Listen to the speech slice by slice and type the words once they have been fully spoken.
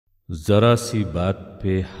जरा सी बात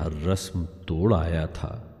पे हर रस्म तोड़ आया था,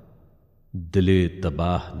 दिले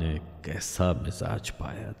तबाह ने कैसा मिजाज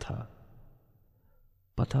पाया था।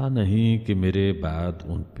 पता नहीं कि मेरे बाद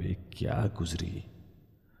उन पे क्या गुजरी,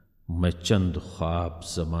 मैं चंद ख्वाब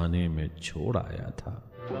जमाने में छोड़ आया था।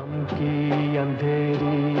 गम की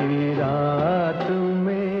अंधेरी रात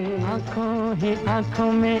में आंखों ही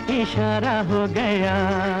आंखों में इशारा हो गया।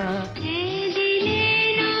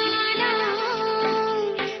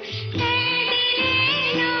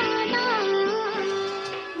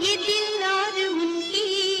 ये दिल और उनकी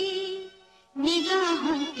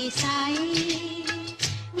निगाहों के साए,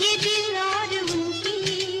 ये दिल और उनकी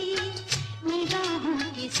निगाहों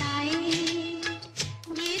के साए, ये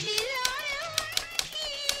दिल और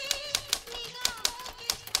उनकी निगाहों के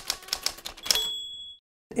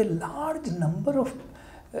साए। A large number of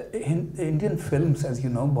Indian films, as you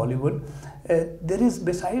know, Bollywood, there is,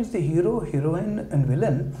 besides the hero, heroine and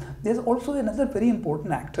villain, there's also another very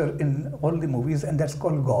important actor in all the movies, and that's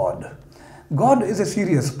called God. God is a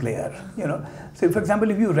serious player, you know. So for example,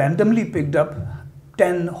 if you randomly picked up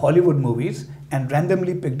 10 Hollywood movies and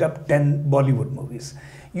randomly picked up 10 Bollywood movies,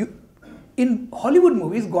 in Hollywood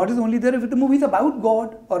movies, God is only there if the movie is about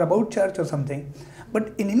God or about church or something.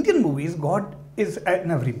 But in Indian movies, God is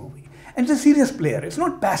in every movie. And it's a serious player. It's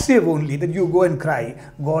not passive only that you go and cry.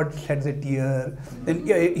 God sheds a tear, then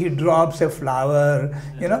he drops a flower,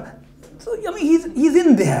 you know. So, I mean, he's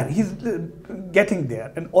in there. He's getting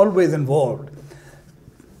there and always involved.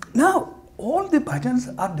 Now, all the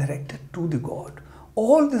bhajans are directed to the God.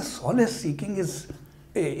 All the solace seeking is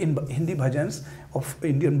in Hindi bhajans, of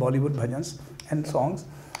Indian Bollywood bhajans and songs,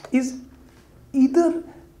 is either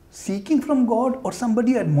seeking from God or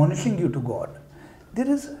somebody admonishing you to God. There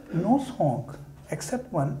is no song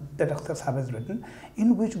except one that Akhtar Sahab has written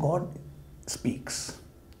in which God speaks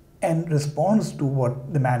and responds to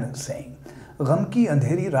what the man is saying. गम की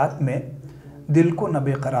अंधेरी रात में दिल को न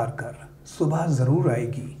बेकरार कर, सुबह जरूर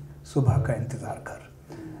आएगी, सुबह का इंतजार कर.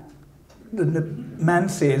 The man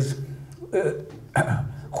says,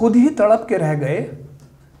 खुद ही तड़प के रह गए,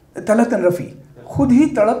 तलतन रफ़ी, खुद ही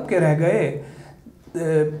तड़प के रह गए,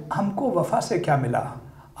 हमको वफा से क्या मिला,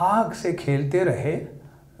 आग से खेलते रहे,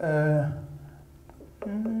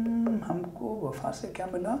 हमको वफा से क्या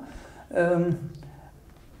मिला.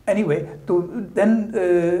 Anyway, then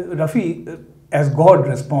Rafi, as God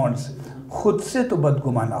responds, खुद से तो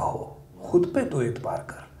बदगुमा ना हो, खुद पे तो एतबार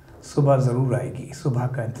कर, सुबह ज़रूर आएगी, सुबह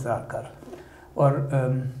का इंतज़ार कर. Or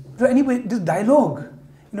so anyway, this dialogue,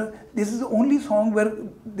 you know, this is the only song where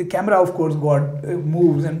the camera, of course, God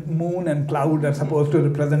moves, and moon and cloud are supposed to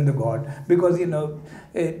represent the God, because, you know,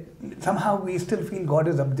 somehow we still feel God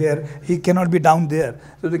is up there. He cannot be down there.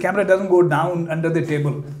 So the camera doesn't go down under the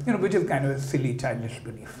table, you know, which is kind of a silly, childish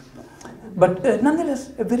belief. But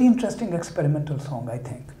nonetheless, a very interesting experimental song, I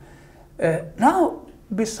think. Now,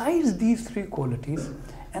 besides these three qualities,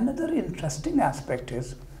 another interesting aspect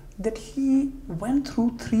is that he went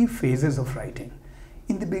through three phases of writing.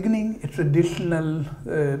 In the beginning, a traditional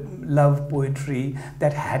love poetry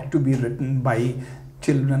that had to be written by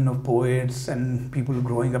children of poets and people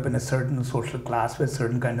growing up in a certain social class with a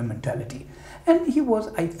certain kind of mentality. And he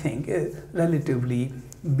was, I think, a relatively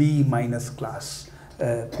B- class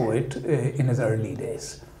poet in his early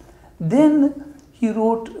days. Then he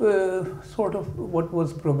wrote sort of what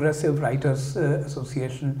was Progressive Writers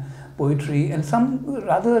Association poetry and some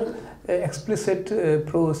rather explicit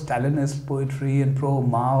pro-Stalinist poetry and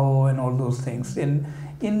pro-Mao and all those things in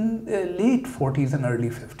late 40s and early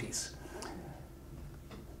 50s.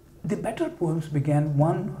 The better poems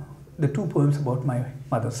began, the two poems about my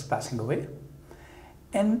mother's passing away,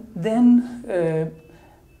 and then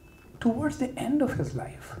towards the end of his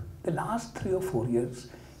life, the last 3 or 4 years,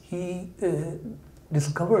 he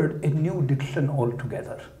discovered a new diction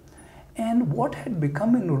altogether. And what had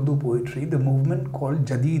become in Urdu poetry, the movement called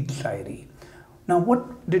Jadeed Shairi. Now,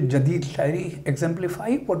 what did Jadeed Shairi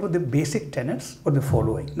exemplify? What were the basic tenets? Were the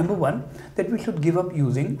following. Number one, that we should give up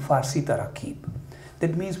using Farsi tarakib.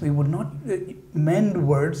 That means we would not mend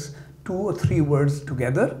words, 2 or 3 words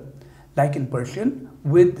together, like in Persian,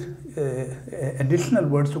 with additional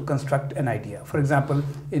words to construct an idea. For example,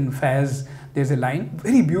 in Faiz, there's a line,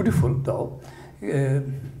 very beautiful though,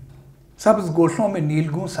 सब्ज़ गोशों में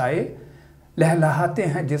नीलगूं साए लहलहाते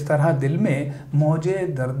हैं जिस तरह दिल में मौजे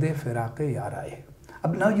दर्दे फिराक़े यार आए.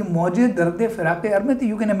 अब now you मौजे दर्दे फिराक़े यार में,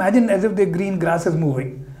 you can imagine as if the green grass is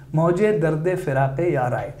moving. मौजे दर्दे फिराक़े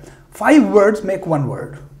यार आए. 5 words make 1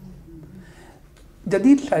 word.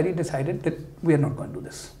 Jadeed Shairi decided that we are not going to do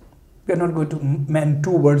this. We are not going to mend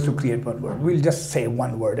 2 words to create 1 word. We'll just say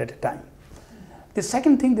 1 word at a time. The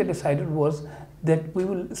second thing they decided was that we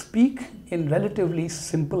will speak in relatively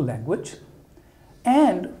simple language,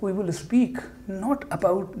 and we will speak not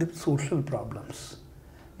about the social problems,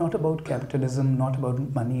 not about capitalism, not about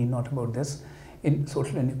money, not about this in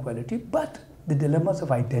social inequality, but the dilemmas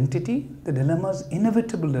of identity, the dilemmas,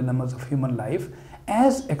 inevitable dilemmas of human life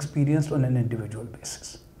as experienced on an individual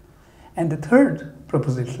basis. And the third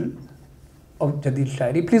proposition of Jadid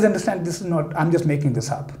Shairi, please understand this is not, I'm just making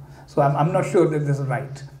this up. So I'm not sure that this is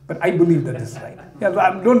right, but I believe that this is right. Yeah,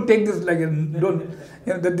 so don't take this like,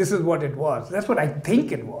 that this is what it was. That's what I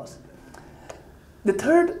think it was. The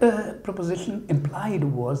third proposition implied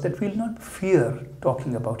was that we will not fear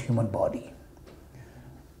talking about human body.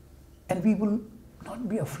 And we will not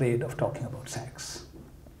be afraid of talking about sex.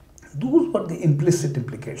 Those were the implicit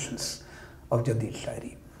implications of Jadid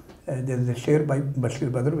Shairi. There is a sher by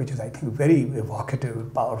Bashir Badr, which is, I think, very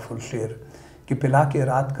evocative, powerful sher, कि पिला के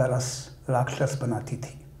रात का रस राक्षस बनाती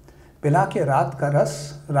थी, पिला के रात का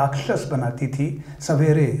रस राक्षस बनाती थी,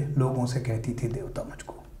 सवेरे लोगों से कहती थी देवता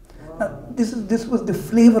मुझको. Now, this was the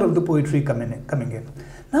flavor of the poetry coming in.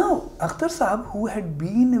 Now, Akhtar Sahab, who had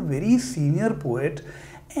been a very senior poet,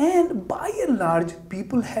 and by and large,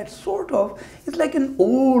 people had sort of, it's like an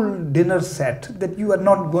old dinner set that you are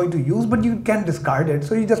not going to use, but you can discard it.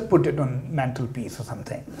 So you just put it on mantelpiece or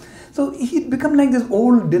something. So he'd become like this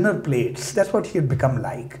old dinner plates. That's what he had become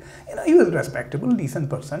like. You know, he was a respectable, decent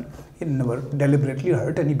person. He never deliberately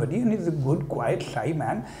hurt anybody, and he's a good, quiet, shy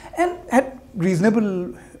man, and had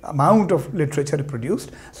reasonable amount of literature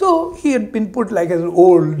produced. So he had been put like as an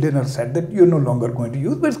old dinner set that you're no longer going to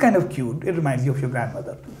use, but it's kind of cute. It reminds you of your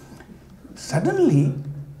grandmother. Suddenly,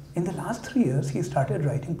 in the last 3 years, he started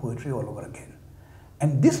writing poetry all over again.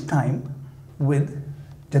 And this time with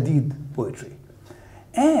Jadid poetry.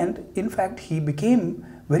 And in fact, he became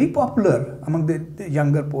very popular among the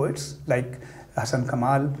younger poets like Hasan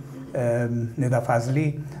Kamal, Nida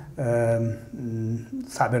Fazli,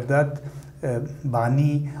 Sabir Dutt,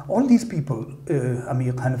 Bani, all these people,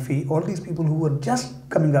 Amir Hanafi, all these people who were just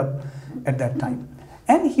coming up at that time.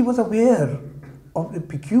 And he was aware of the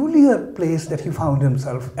peculiar place that he found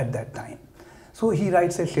himself at that time. So he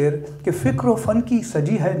writes a sher, कि फिक्र fun की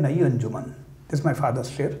सजी है नई अंजुमन. This is my father's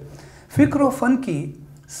sher. फिक्र fun की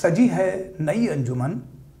सजी है नई अंजुमन,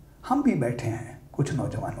 हम भी बैठे हैं कुछ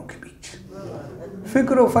नौजवानों के बीच.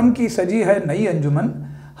 फिक्र फन की सजी है नई अंजुमन,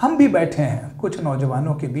 हम भी बैठे हैं कुछ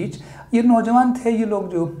नौजवानों के बीच. ये नौजवान थे ये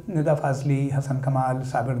लोग जो निदा फाजली, हसन कमाल,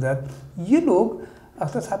 साबिर दत्त, ये लोग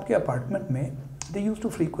अख्तर साहब के अपार्टमेंट में, they used to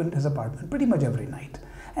frequent his apartment pretty much every night.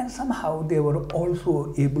 And somehow they were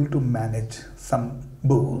also able to manage some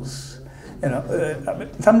booze. You know,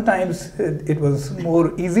 sometimes it was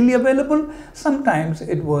more easily available, sometimes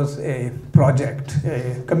it was a project,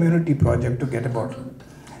 a community project to get a bottle.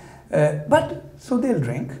 But so they'll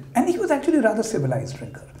drink, and he was actually a rather civilized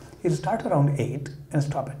drinker. He'll start around 8 and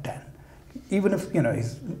stop at 10. Even if, you know,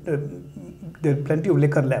 there's plenty of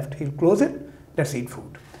liquor left, he'll close it, let's eat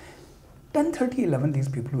food. 10:30, 11, these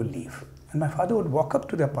people will leave. And my father would walk up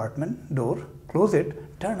to the apartment door, close it,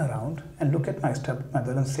 turn around and look at my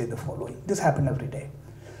stepmother and say the following. This happened every day.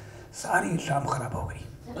 Sari sham kharab ho gayi.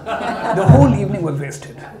 The whole evening was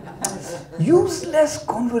wasted. Useless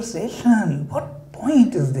conversation. What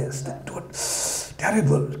point is this?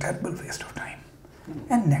 Terrible, terrible waste of time.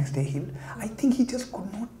 And next day, I think he just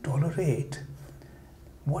could not tolerate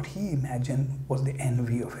what he imagined was the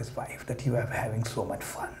envy of his wife, that you were having so much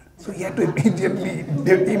fun. So he had to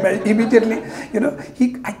immediately, you know,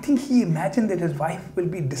 I think he imagined that his wife will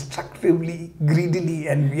be destructively, greedily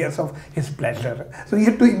envious of his pleasure. So he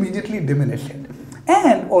had to immediately diminish it.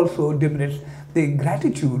 And also diminish the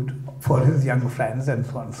gratitude for his young friends and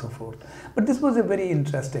so on and so forth. But this was a very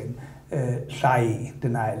interesting, shy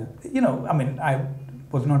denial. You know, I mean, I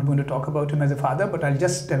was not going to talk about him as a father, but I'll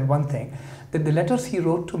just tell one thing, that the letters he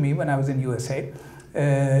wrote to me when I was in USA,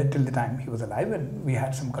 till the time he was alive, and we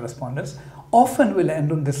had some correspondence, often will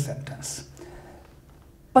end on this sentence.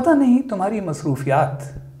 पता नहीं तुम्हारी मसरूफियात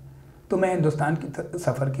तुम्हें हिंदुस्तान की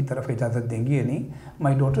सफ़र की तरफ इजाज़त देंगी या नहीं.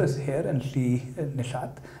 My daughter is here and she, Nishat,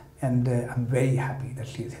 and I'm very happy that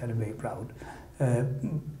she is here and very proud.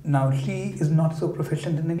 Now she is not so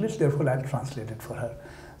proficient in English, therefore I'll translate it for her.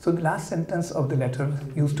 So the last sentence of the letter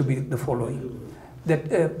used to be the following, that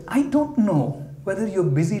I don't know whether your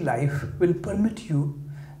busy life will permit you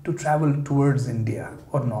to travel towards India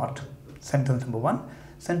or not. Sentence number 1.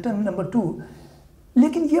 Sentence number 2.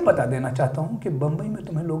 लेकिन ये बता देना चाहता हूँ कि बम्बई में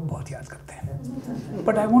तुम्हें लोग बहुत याद करते हैं.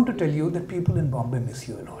 But I want to tell you that people in Bombay miss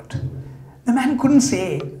you a lot. The man couldn't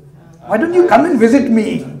say, why don't you come and visit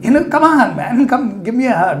me? You know, come on, man, come give me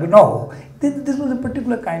a hug. No. This was a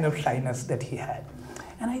particular kind of shyness that he had.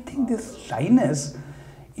 And I think this shyness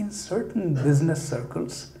in certain business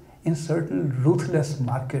circles, in certain ruthless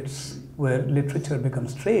markets where literature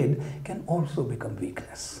becomes trade, can also become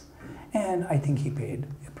weakness. And I think he paid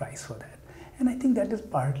a price for that. And I think that is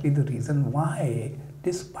partly the reason why,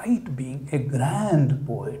 despite being a grand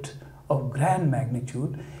poet of grand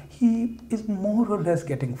magnitude, he is more or less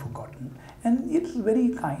getting forgotten. And it's very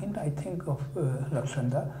kind, I think, of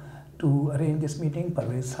Rakshanda to arrange this meeting,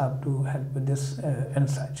 Parvez Saab to help with this and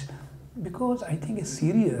such, because I think a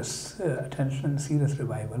serious attention, serious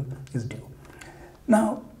revival is due.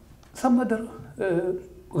 Now, some other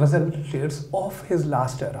ghazal shares of his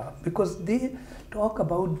last era, because they talk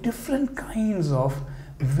about different kinds of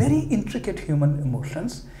very intricate human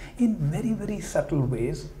emotions in very, very subtle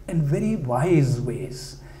ways and very wise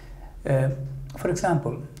ways. For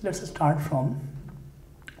example, let's start from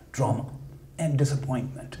trauma and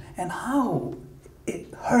disappointment and how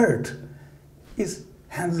hurt is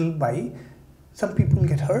handled by some people.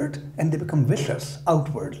 Get hurt and they become vicious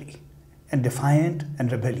outwardly and defiant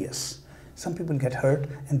and rebellious. Some people get hurt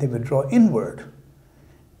and they withdraw inward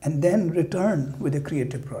and then return with a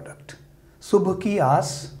creative product. सुबह की आस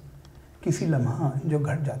किसी लम्हा जो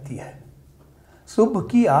घट जाती है, सुबह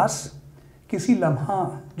की आस किसी लम्हा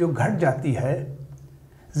जो घट जाती है,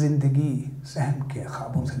 जिंदगी सहम के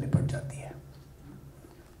ख्वाबों से लिपट जाती है.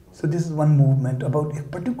 So this is one movement about a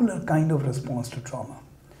particular kind of response to trauma.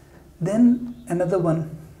 Then another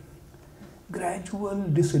one, gradual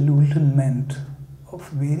disillusionment of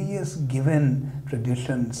various given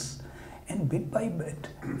traditions, and bit by bit,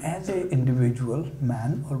 as an individual,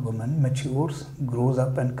 man or woman, matures, grows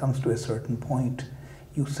up and comes to a certain point,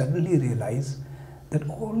 you suddenly realize that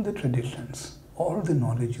all the traditions, all the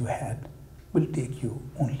knowledge you had will take you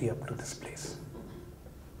only up to this place.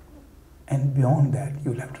 And beyond that,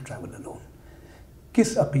 you'll have to travel alone.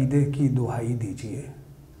 किस अकीदे की दुहाई दीजिए,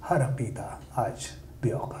 हर अकीदा आज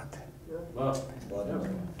बेऔकात है.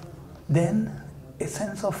 Then a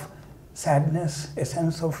sense of sadness, a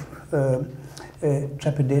sense of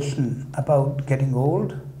trepidation about getting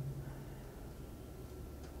old,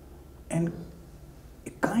 and a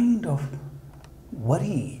kind of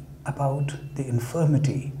worry about the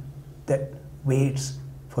infirmity that waits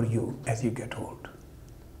for you as you get old.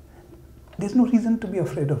 There's no reason to be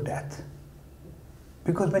afraid of death,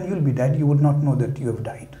 because when you'll be dead, you would not know that you have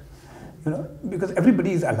died. You know, because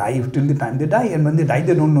everybody is alive till the time they die, and when they die,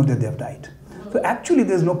 they don't know that they have died. So actually,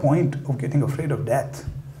 there's no point of getting afraid of death.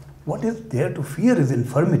 What is there to fear is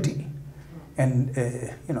infirmity and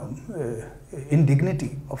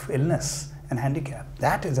indignity of illness and handicap.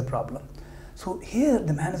 That is a problem. So here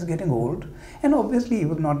the man is getting old, and obviously he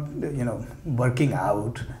was not, working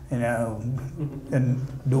out, and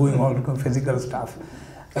doing all the physical stuff.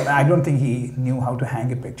 I don't think he knew how to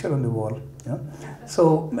hang a picture on the wall.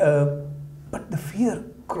 So, but the fear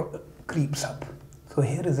creeps up. So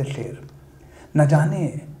here is a शेर. न जाने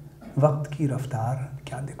वक्त की रफ्तार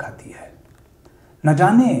क्या दिखाती है, न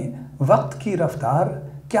जाने वक्त की रफ्तार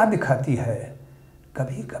क्या दिखाती है,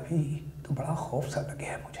 कभी कभी तो बड़ा खौफ सा लगे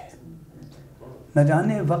है मुझे. न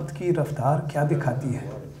जाने वक्त की रफ्तार क्या दिखाती है,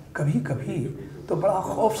 कभी कभी तो बड़ा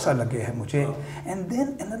खौफ सा लगे है मुझे. And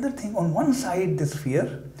then another thing, on one side this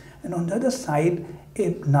fear, and on the other side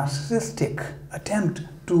a narcissistic attempt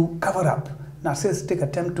to cover up, narcissistic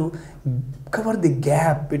attempt to cover the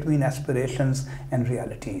gap between aspirations and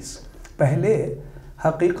realities. पहले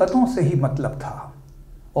हकीकतों से ही मतलब था,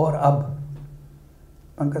 और अब,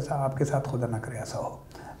 पंकज साहब आपके साथ खुदा ना करे ऐसा हो,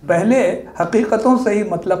 पहले हकीकतों से ही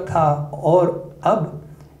मतलब था और अब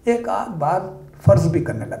एक आध बार फर्ज भी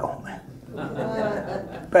करने लगा हूँ मैं.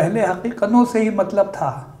 पहले हकीकतों से ही मतलब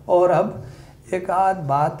था और अब एक आध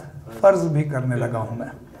बात फर्ज भी करने लगा हूँ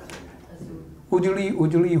मैं. उजड़ी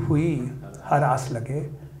उजड़ी हुई हर आस लगे,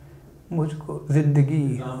 मुझको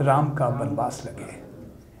जिंदगी राम का बनवास लगे.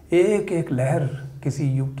 एक एक लहर किसी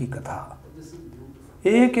युग की कथा,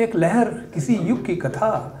 एक एक लहर किसी युग की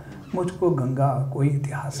कथा, मुझको गंगा कोई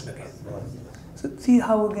इतिहास लगे. So see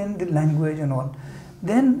how again the language and all.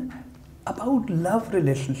 Then about love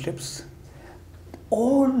relationships,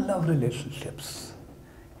 all love relationships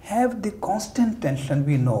have the constant tension.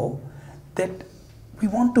 We know that we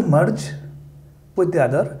want to merge with the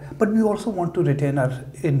other, but we also want to retain our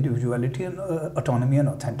individuality and autonomy and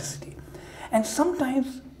authenticity. And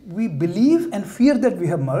sometimes we believe and fear that we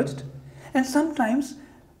have merged, and sometimes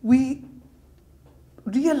we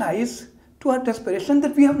realize to our desperation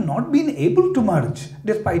that we have not been able to merge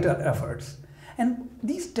despite our efforts. And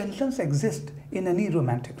these tensions exist in any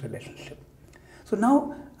romantic relationship. So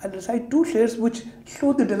now I'll recite two shares which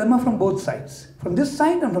show the dilemma from both sides, from this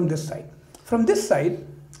side and from this side. From this side,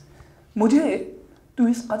 मुझे तू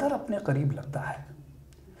इस कदर अपने करीब लगता है,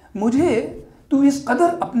 मुझे तू इस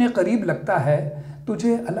कदर अपने करीब लगता है,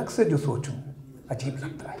 तुझे अलग से जो सोचूं अजीब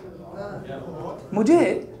लगता है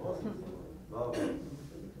मुझे.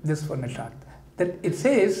 This for Nisar, that it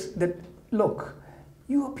says that, look,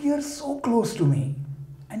 you appear so close to me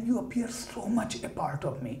and you appear so much a part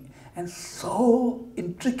of me and so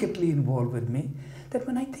intricately involved with me that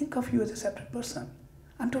when I think of you as a separate person,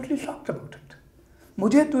 I'm totally shocked about it.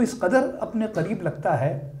 मुझे तो इस कदर अपने करीब लगता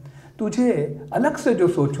है, तुझे अलग से जो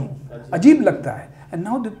सोचूं अजीब लगता है. And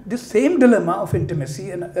now this same dilemma of intimacy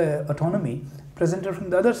and autonomy presented from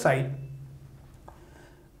the other side.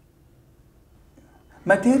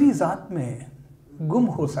 मैं तेरी ज़ात में गुम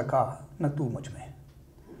हो सका न तू मुझ में,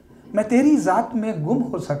 मैं तेरी ज़ात में गुम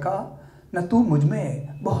हो सका न तू मुझ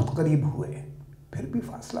में, बहुत करीब हुए फिर भी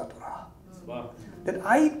फासला तो रहा. That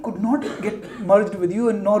I could not get merged with you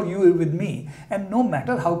and nor you with me, and no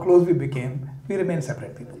matter how close we became, we remain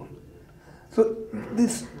separate people. So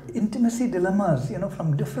this intimacy dilemmas,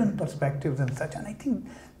 from different perspectives and such, and I think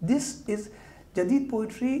this is जदीद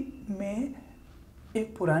poetry में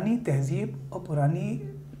एक पुरानी तहजीब और पुरानी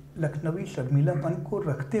लखनवी शर्मीलापन को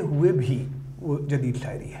रखते हुए भी वो जदीद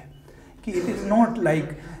शायरी है कि इट इज़ नॉट लाइक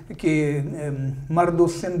कि मर्द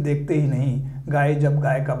उस सिम देखते ही नहीं, गाय जब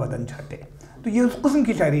गाय का बदन छाटे, तो ये उस किस्म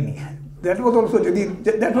की शायरी नहीं है. That was also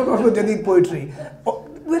जदीद poetry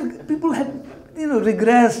where people had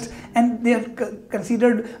regressed and they are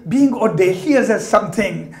considered being audacious as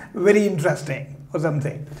something very interesting or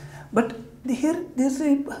something. But here there's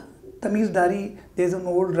a तमीज़दारी, there's an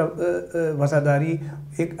old वज़ादारी,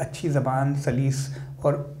 एक अच्छी ज़बान सलीस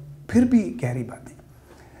और फिर भी गहरी बातें.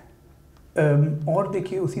 और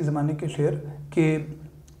देखिए उसी ज़माने के शेर कि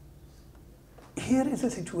here is a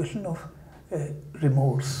situation of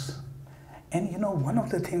remorse. And one of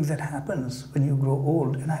the things that happens when you grow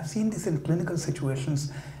old, and I've seen this in clinical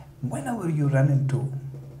situations, whenever you run into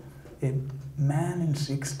a man in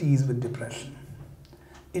 60s with depression,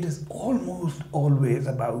 it is almost always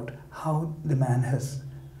about how the man has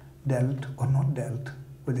dealt or not dealt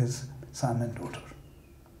with his son and daughter.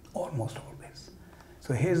 Almost always.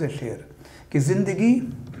 So here's a शेर कि जिंदगी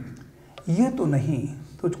ये तो नहीं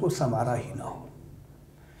तुझको संवारा ही ना हो,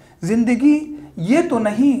 जिंदगी ये तो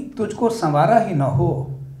नहीं तुझको संवारा ही ना हो,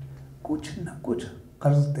 कुछ न कुछ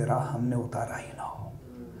कर्ज तेरा हमने उतारा ही ना हो.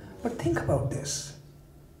 But think about this.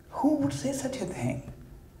 Who would say such a thing?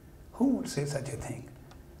 Who would say such a thing?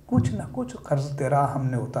 कुछ न कुछ कर्ज तेरा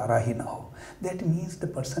हमने उतारा ही ना हो. That means the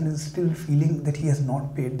person is still feeling that he has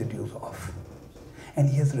not paid the dues off. And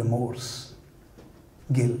he has remorse,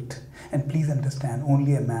 guilt. And please understand,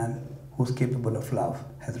 only a man who's capable of love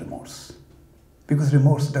has remorse. Because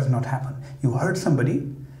remorse does not happen. You hurt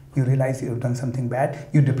somebody, you realize you have done something bad,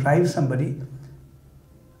 you deprive somebody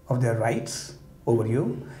of their rights over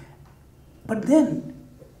you, but then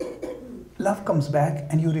love comes back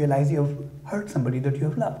and you realize you have hurt somebody that you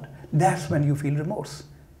have loved. That's when you feel remorse.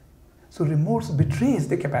 So remorse betrays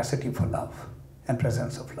the capacity for love and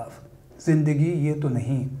presence of love. जिंदगी ये तो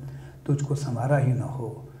नहीं तुझको संवारा ही ना हो,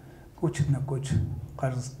 कुछ न कुछ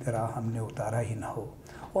कर्ज तेरा हमने उतारा ही ना हो.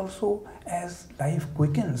 Also, as life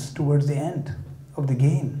quickens towards the end of the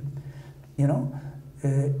game,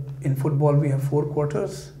 in football we have 4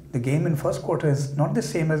 quarters. The game in first quarter is not the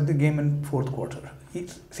same as the game in fourth quarter.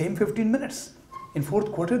 It's same 15 minutes. In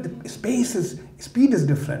fourth quarter, the speed is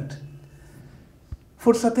different.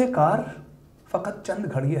 फुर्सते car फ़कत चंद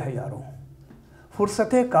घड़िए है यारों,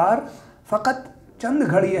 फुर्सते car फ़कत चंद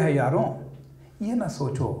घड़िए है यारों, ये ना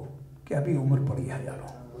सोचो कि अभी उम्र पड़ी है यारों.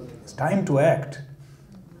 It's time to act.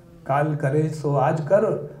 काल करे सो आज कर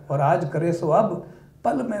और आज करे सो अब,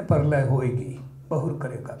 पल में परलय होएगी बहुर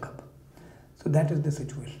करेगा कब. So that is the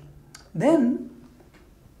situation. Then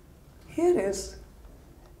here is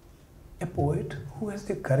a poet who has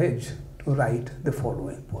the courage to write the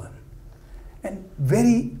following poem, and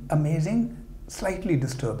very amazing, slightly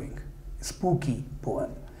disturbing, spooky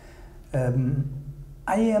poem.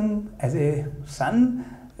 I am, as a son,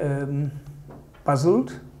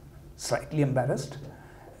 puzzled, slightly embarrassed.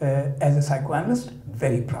 As a psychoanalyst,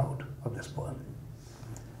 very proud of this poem.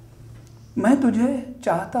 मैं तुझे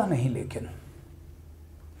चाहता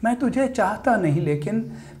नहीं लेकिन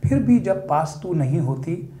फिर भी जब पास तू नहीं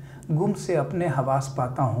होती, गुम से अपने हवास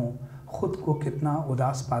पाता हूँ, खुद को कितना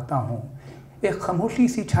उदास पाता हूँ. एक खामोशी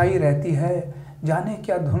सी छाई रहती है, जाने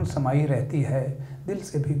क्या धुन समाई रहती है, दिल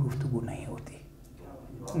से भी गुफ्तगू नहीं होती.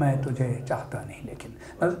 मैं तुझे चाहता नहीं लेकिन.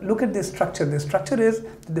 Now look at this structure. The structure is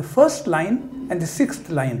the first line and the 6th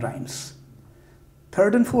line rhymes.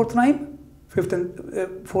 3rd and 4th rhyme, 4th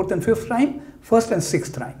and 5th rhyme, 1st and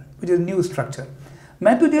 6th rhyme, which is new structure.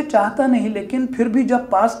 मैं तुझे चाहता नहीं लेकिन फिर भी जब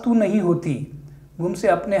पास तू नहीं होती, गुम से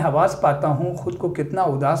अपने हवास पाता हूँ, खुद को कितना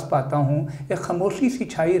उदास पाता हूँ। एक खामोशी सी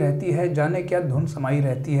छाई रहती है, जाने क्या धुन समाई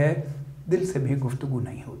रहती है, दिल से भी गुफ्तगू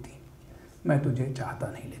नहीं होती। मैं तुझे चाहता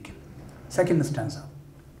नहीं लेकिन। Second stanza.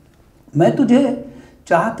 मैं तुझे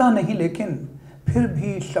चाहता नहीं लेकिन फिर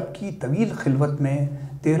भी शब की तवील खिलवत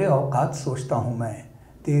में तेरे औकात सोचता हूँ मैं,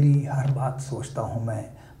 तेरी हर बात सोचता हूँ मैं।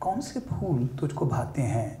 कौन से फूल तुझको भाते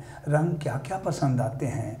हैं, रंग क्या क्या पसंद आते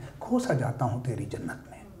हैं, खो सा जाता हूँ तेरी जन्नत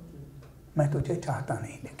में। मैं तुझे चाहता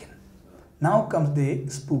नहीं लेकिन। Now comes the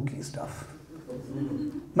spooky stuff.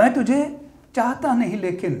 मैं तुझे चाहता नहीं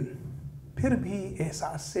लेकिन फिर भी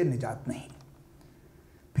एहसास से निजात नहीं,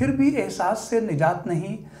 फिर भी एहसास से निजात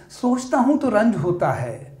नहीं। सोचता हूँ तो रंज होता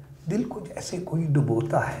है, दिल को जैसे कोई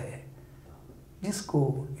डुबोता है।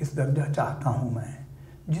 जिसको इस दर्जा चाहता हूँ मैं,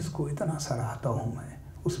 जिसको इतना सराहता हूँ मैं,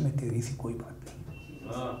 उसमें तेरी सी कोई बात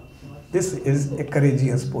नहीं। This is a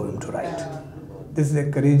courageous poem to right. This is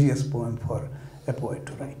a courageous poem for a poet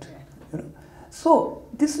to write. So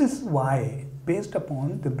this is why, based upon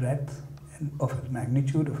the breadth of his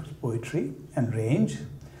magnitude of his poetry and range,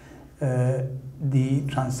 the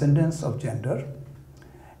transcendence of gender,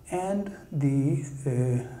 and the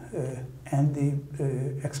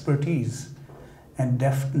expertise and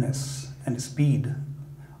deftness and speed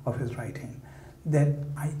of his writing, that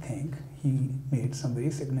I think he made some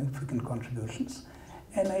very significant contributions.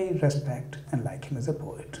 And I respect and like him as a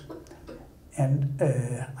poet. And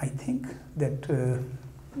I think that,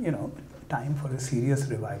 time for a serious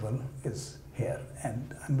revival is here.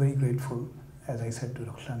 And I'm very grateful, as I said, to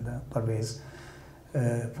Rakshanda Parvez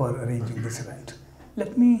for arranging this event.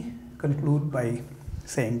 Let me conclude by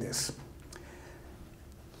saying this.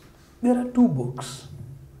 There are two books.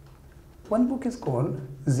 One book is called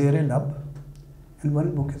Zere Lab, and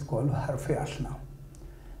one book is called Harfe Ashna.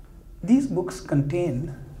 These books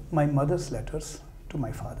contain my mother's letters to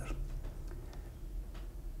my father.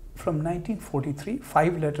 From 1943,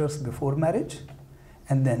 5 letters before marriage,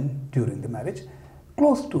 and then during the marriage,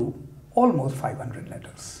 close to almost 500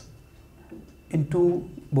 letters. In 2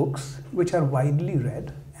 books which are widely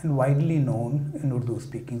read and widely known in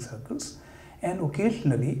Urdu-speaking circles, and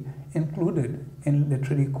occasionally included in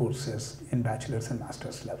literary courses in bachelor's and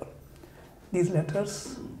master's level. These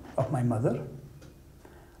letters of my mother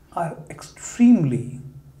are extremely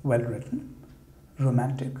well written,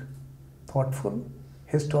 romantic, thoughtful,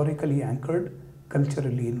 historically anchored,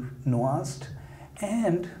 culturally nuanced,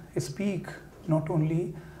 and speak not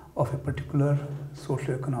only of a particular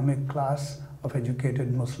socio-economic class of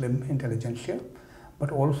educated Muslim intelligentsia,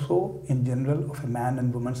 but also in general of a man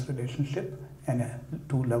and woman's relationship and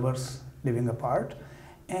 2 lovers living apart,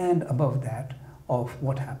 and above that of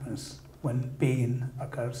what happens when pain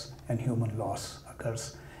occurs and human loss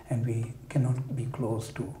occurs, and we cannot be close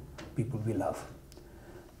to people we love.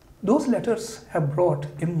 Those letters have brought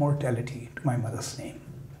immortality to my mother's name.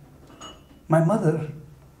 My mother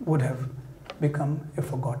would have become a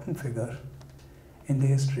forgotten figure in the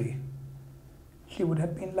history. She would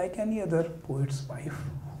have been like any other poet's wife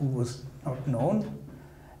who was not known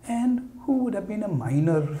and who would have been a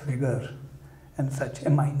minor figure and such a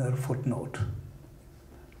minor footnote.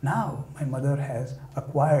 Now my mother has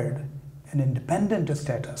acquired an independent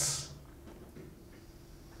status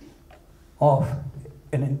of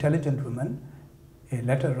an intelligent woman, a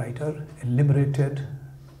letter writer, a liberated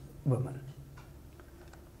woman.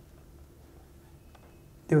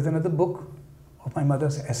 There was another book of my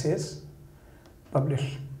mother's essays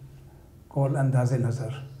published called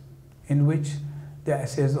Andaz-e-Nazar, in which there are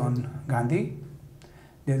essays on Gandhi,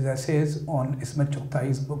 there's essays on Ismat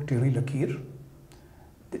Chughtai's book Teri Lakir,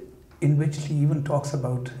 in which she even talks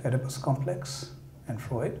about Oedipus complex and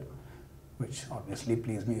Freud, which obviously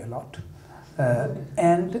pleased me a lot.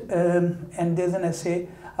 And there's an essay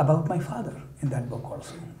about my father in that book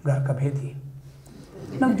also, Ghar Ka Bhedi.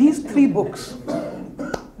 Now these 3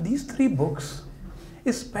 books,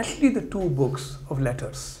 especially the 2 books of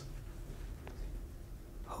letters,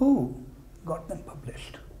 who got them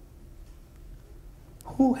published?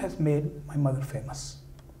 Who has made my mother famous?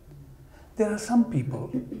 There are some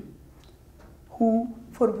people who,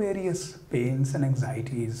 for various pains and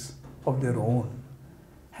anxieties of their own,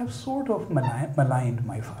 have sort of maligned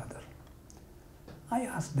my father. I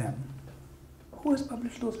asked them, who has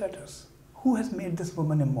published those letters? Who has made this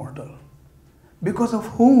woman immortal? Because of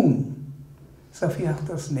whom Safi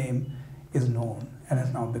Akhtar's name is known and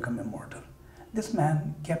has now become immortal. This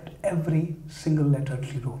man kept every single letter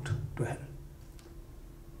she wrote to him.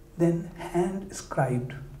 Then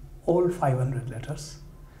hand-scribed all 500 letters,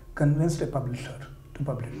 convinced a publisher to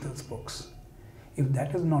publish those books. If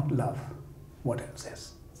that is not love, what else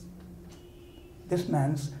is? This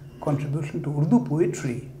man's contribution to Urdu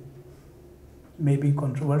poetry may be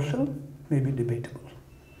controversial, may be debatable,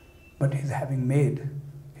 but his having made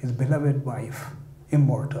his beloved wife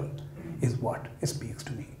immortal is what speaks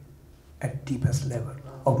to me at deepest level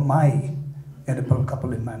of my edible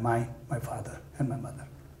couple in my mind, my father and my mother.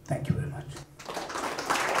 Thank you very much.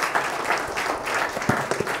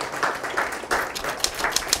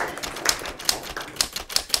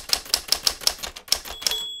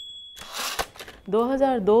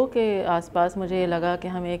 2002 के आसपास मुझे ये लगा कि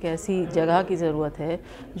हमें एक ऐसी जगह की ज़रूरत है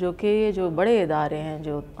जो कि ये जो बड़े इदारे हैं,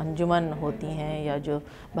 जो अंजुमन होती हैं या जो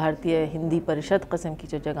भारतीय हिंदी परिषद कस्म की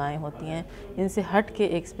जो जगहें होती हैं, इनसे हट के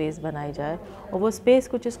एक स्पेस बनाई जाए और वो स्पेस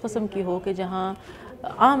कुछ इस कस्म की हो कि जहाँ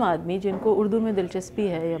आम आदमी जिनको उर्दू में दिलचस्पी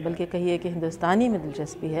है या बल्कि कहिए कि हिंदुस्तानी में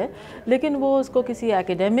दिलचस्पी है, लेकिन वो उसको किसी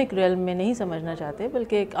एकेडमिक रियल्म में नहीं समझना चाहते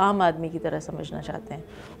बल्कि एक आम आदमी की तरह समझना चाहते हैं,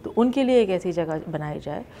 तो उनके लिए एक ऐसी जगह बनाई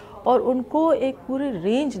जाए और उनको एक पूरी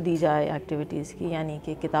रेंज दी जाए एक्टिविटीज़ की, यानी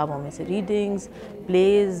कि किताबों में से रीडिंग्स,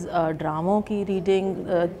 प्लेज़, ड्रामों की रीडिंग,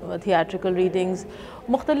 थिएट्रिकल रीडिंग्स,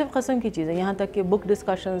 मुख्तलिफ़ क़स्म की चीज़ें, यहाँ तक कि बुक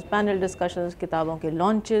डिस्कशंस, पैनल डिस्कशंस, किताबों के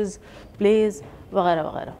लॉन्चेस, प्लेज़ वगैरह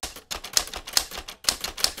वगैरह।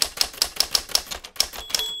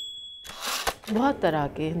 बहुत तरह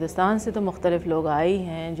के हिंदुस्तान से तो मुख्तलिफ़ लोग आए ही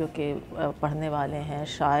हैं जो कि पढ़ने वाले हैं,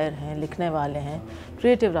 शायर हैं, लिखने वाले हैं,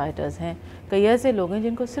 क्रिएटिव राइटर्स हैं। कई ऐसे लोग हैं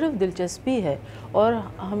जिनको सिर्फ़ दिलचस्पी है और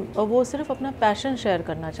वो सिर्फ़ अपना पैशन शेयर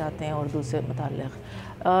करना चाहते हैं उर्दू से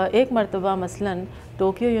मुताल्लिक़। एक मरतबा मसलन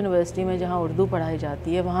टोक्यो यूनिवर्सिटी में जहाँ उर्दू पढ़ाई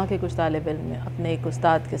जाती है, वहाँ के कुछ तालिब इल्म अपने एक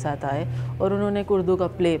उस्ताद के साथ आए और उन्होंने एक उर्दू का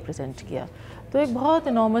प्ले प्रेजेंट किया। तो एक बहुत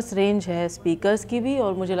इनॉर्मस रेंज है स्पीकर्स की भी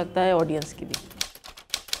और मुझे लगता है ऑडियंस की भी।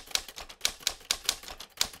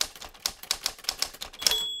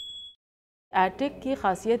 एटिक की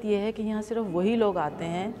ख़ासियत ये है कि यहाँ सिर्फ वही लोग आते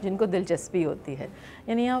हैं जिनको दिलचस्पी होती है,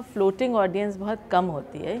 यानी यहाँ फ़्लोटिंग ऑडियंस बहुत कम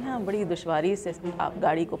होती है। यहाँ बड़ी दुश्वारी से आप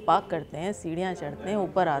गाड़ी को पार्क करते हैं, सीढ़ियाँ चढ़ते हैं,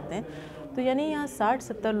 ऊपर आते हैं, तो यानी यहाँ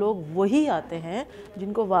 60-70 लोग वही आते हैं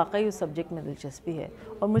जिनको वाकई उस सब्जेक्ट में दिलचस्पी है।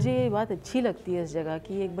 और मुझे ये बात अच्छी लगती है इस जगह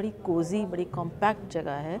की, एक बड़ी कोज़ी, बड़ी कॉम्पैक्ट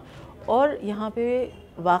जगह है और यहाँ पे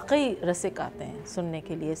वाकई रसिक आते हैं सुनने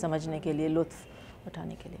के लिए, समझने के लिए, लुत्फ़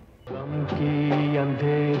उठाने के लिए। गम की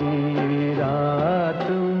अंधेरी रात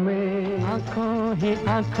में आँखों ही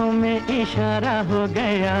आँखों में इशारा हो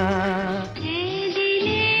गया।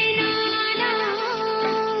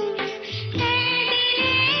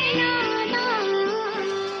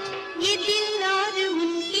 ये दिल और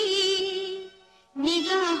उनकी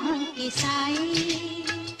निगाहों के साए